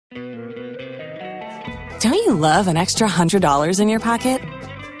Don't you love an extra $100 in your pocket?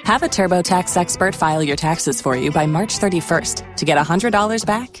 Have a TurboTax expert file your taxes for you by March 31st to get $100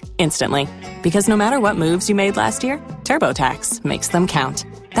 back instantly. Because no matter what moves you made last year, TurboTax makes them count.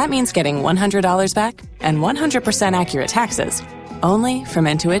 That means getting $100 back and 100% accurate taxes, only from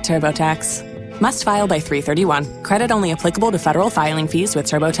Intuit TurboTax. Must file by 3/31. Credit only applicable to federal filing fees with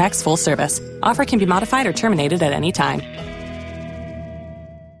TurboTax full service. Offer can be modified or terminated at any time.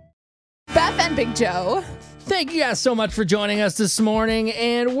 Beth and Big Joe. Thank you guys so much for joining us this morning,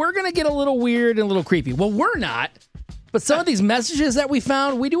 and we're going to get a little weird and a little creepy. Well, we're not, but some of these messages that we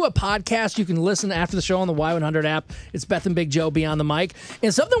found, we do a podcast you can listen after the show on the Y100 app. It's Beth and Big Joe Beyond the Mic,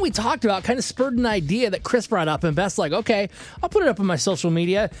 and something we talked about kind of spurred an idea that Chris brought up, and Beth's like, okay, I'll put it up on my social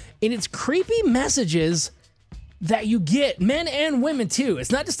media, and it's creepy messages that you get, men and women too.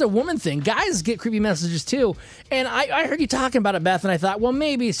 It's not just a woman thing. Guys get creepy messages too. And I heard you talking about it, Beth, and I thought, well,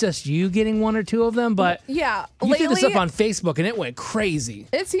 maybe it's just you getting one or two of them, but yeah, you threw this up on Facebook and it went crazy.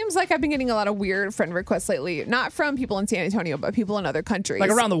 It seems like I've been getting a lot of weird friend requests lately, not from people in San Antonio, but people in other countries.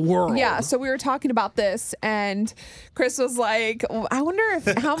 Like around the world. Yeah, so we were talking about this, and Chris was like, I wonder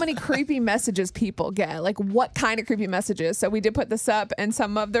how many creepy messages people get. Like, what kind of creepy messages? So we did put this up, and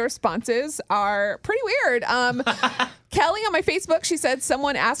some of the responses are pretty weird. Kelly on my Facebook, she said,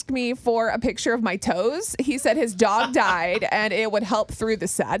 someone asked me for a picture of my toes. He said his dog died and it would help through the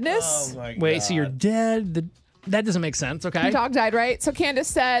sadness. Oh my God. Wait, so you're dead? That doesn't make sense, okay? The dog died, right? So Candace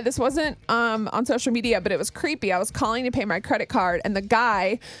said, this wasn't on social media, but it was creepy. I was calling to pay my credit card, and the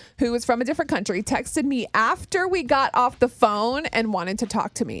guy who was from a different country texted me after we got off the phone and wanted to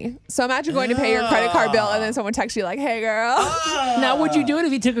talk to me. So imagine going to pay your credit card bill, and then someone texts you like, hey, girl. Now, would you do it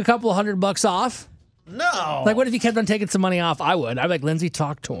if he took a couple $100 off? No. Like, what if you kept on taking some money off? I would. I'd be like, Lindsay,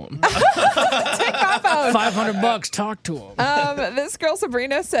 talk to him. Take my phone. $500, talk to him. This girl,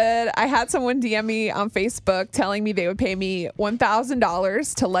 Sabrina, said, I had someone DM me on Facebook telling me they would pay me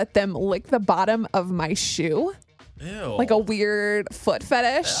 $1,000 to let them lick the bottom of my shoe. Ew. Like a weird foot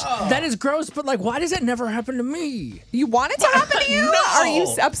fetish. That is gross, but like, why does that never happen to me? You want it to happen to you? No. Are you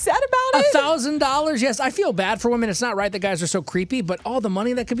upset about it? $1,000? Yes, I feel bad for women. It's not right that guys are so creepy, but all the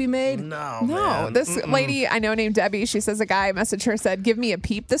money that could be made. No, No, man. this lady I know named Debbie, she says a guy messaged her, said, give me a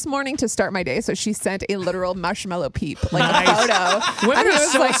peep this morning to start my day. So she sent a literal marshmallow peep, like a photo. Women And are it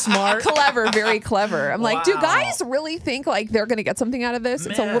was so like smart. Clever, very clever. I'm like, do Wow. guys really think like they're going to get something out of this?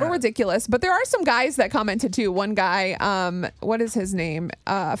 It's a little Man. ridiculous. But there are some guys that commented too. One guy, what is his name?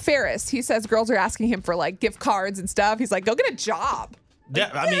 Ferris. He says girls are asking him for like gift cards and stuff. He's like, go get a job.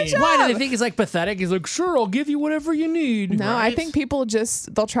 I mean, Why do they think he's like pathetic? He's like, sure, I'll give you whatever you need. No, I Right? think people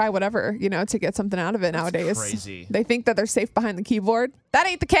they'll try whatever, to get something out of it nowadays. crazy. They think that they're safe behind the keyboard. That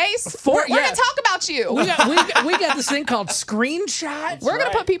ain't the case. We're yeah. going to talk about you. We got this thing called screenshots. We're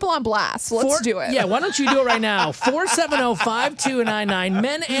going to put people on blast. Let's do it. Yeah, why don't you do it right now? 470-5299,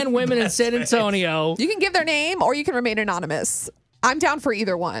 men and women in San Antonio. You can give their name or you can remain anonymous. I'm down for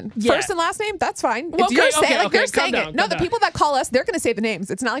either one. Yeah. First and last name, that's fine. Well, If you're okay, saying, okay, they're calm saying down, it. No, calm the down. people that call us, they're going to say the names.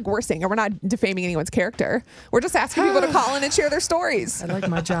 It's not like we're saying it. We're not defaming anyone's character. We're just asking people to call in and share their stories. I like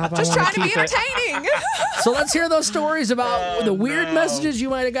my job. Just I trying want to be keep it. entertaining. So let's hear those stories about the weird messages you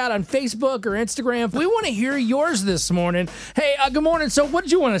might have got on Facebook or Instagram. We want to hear yours this morning. Hey, good morning. So what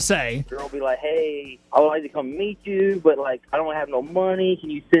did you want to say? Girl be like, hey, I would like to come meet you, but like I don't have no money. Can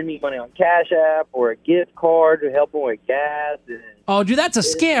you send me money on Cash App or a gift card to help them with gas? And Oh, dude, that's a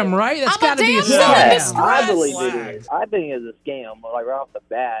scam, right? That's I'm a got to be a damn son scam. of a I believe Flag. it is. I think it's a scam, like right off the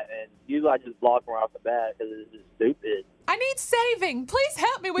bat, and you like just block them right off the bat because it's just stupid. I need saving. Please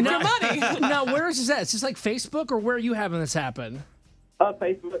help me with your money. Now, where is this at? It's just like Facebook, or where are you having this happen?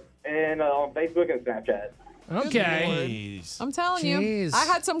 Facebook and on Facebook and Snapchat. Okay. Jeez. I'm telling Jeez. you. I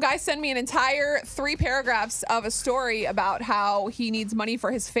had some guy send me an entire 3 paragraphs of a story about how he needs money for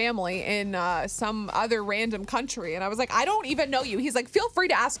his family in some other random country. And I was like, I don't even know you. He's like, feel free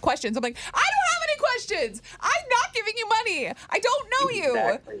to ask questions. I'm like, I don't have any questions. I'm not giving you money. I don't know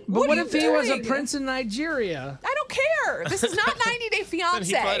Exactly. you. But what are if you he was a doing? prince in Nigeria? I don't care. This is not 90 Day Then Fiance.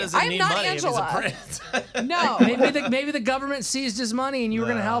 he probably doesn't I'm need not money if he's a Angela. prince. No. Maybe the government seized his money and you were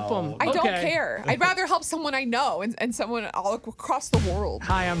going to help him. I don't Okay. care. I'd rather help someone I know and someone all across the world.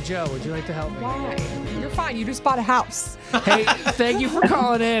 Hi, I'm Joe. Would you like to help me? Why? You're fine. You just bought a house. Hey, thank you for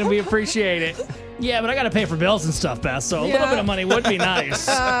calling in. We appreciate it. Yeah, but I got to pay for bills and stuff, Beth, so a little Yeah. bit of money would be nice.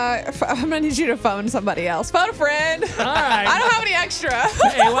 I'm gonna need you to phone somebody else. Phone a friend. All right. I don't have any extra.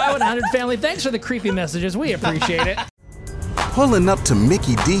 Hey, Y100 family, thanks for the creepy messages. We appreciate it. Pulling up to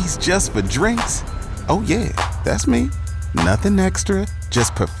Mickey D's just for drinks? Oh yeah, that's me. Nothing extra,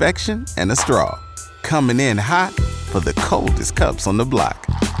 just perfection and a straw. Coming in hot for the coldest cups on the block.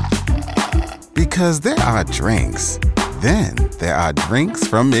 Because there are drinks. Then there are drinks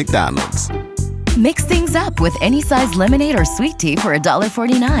from McDonald's. Mix things up with any size lemonade or sweet tea for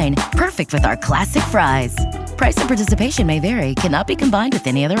 $1.49. Perfect with our classic fries. Price and participation may vary. Cannot be combined with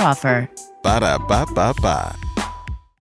any other offer. Ba-da-ba-ba-ba.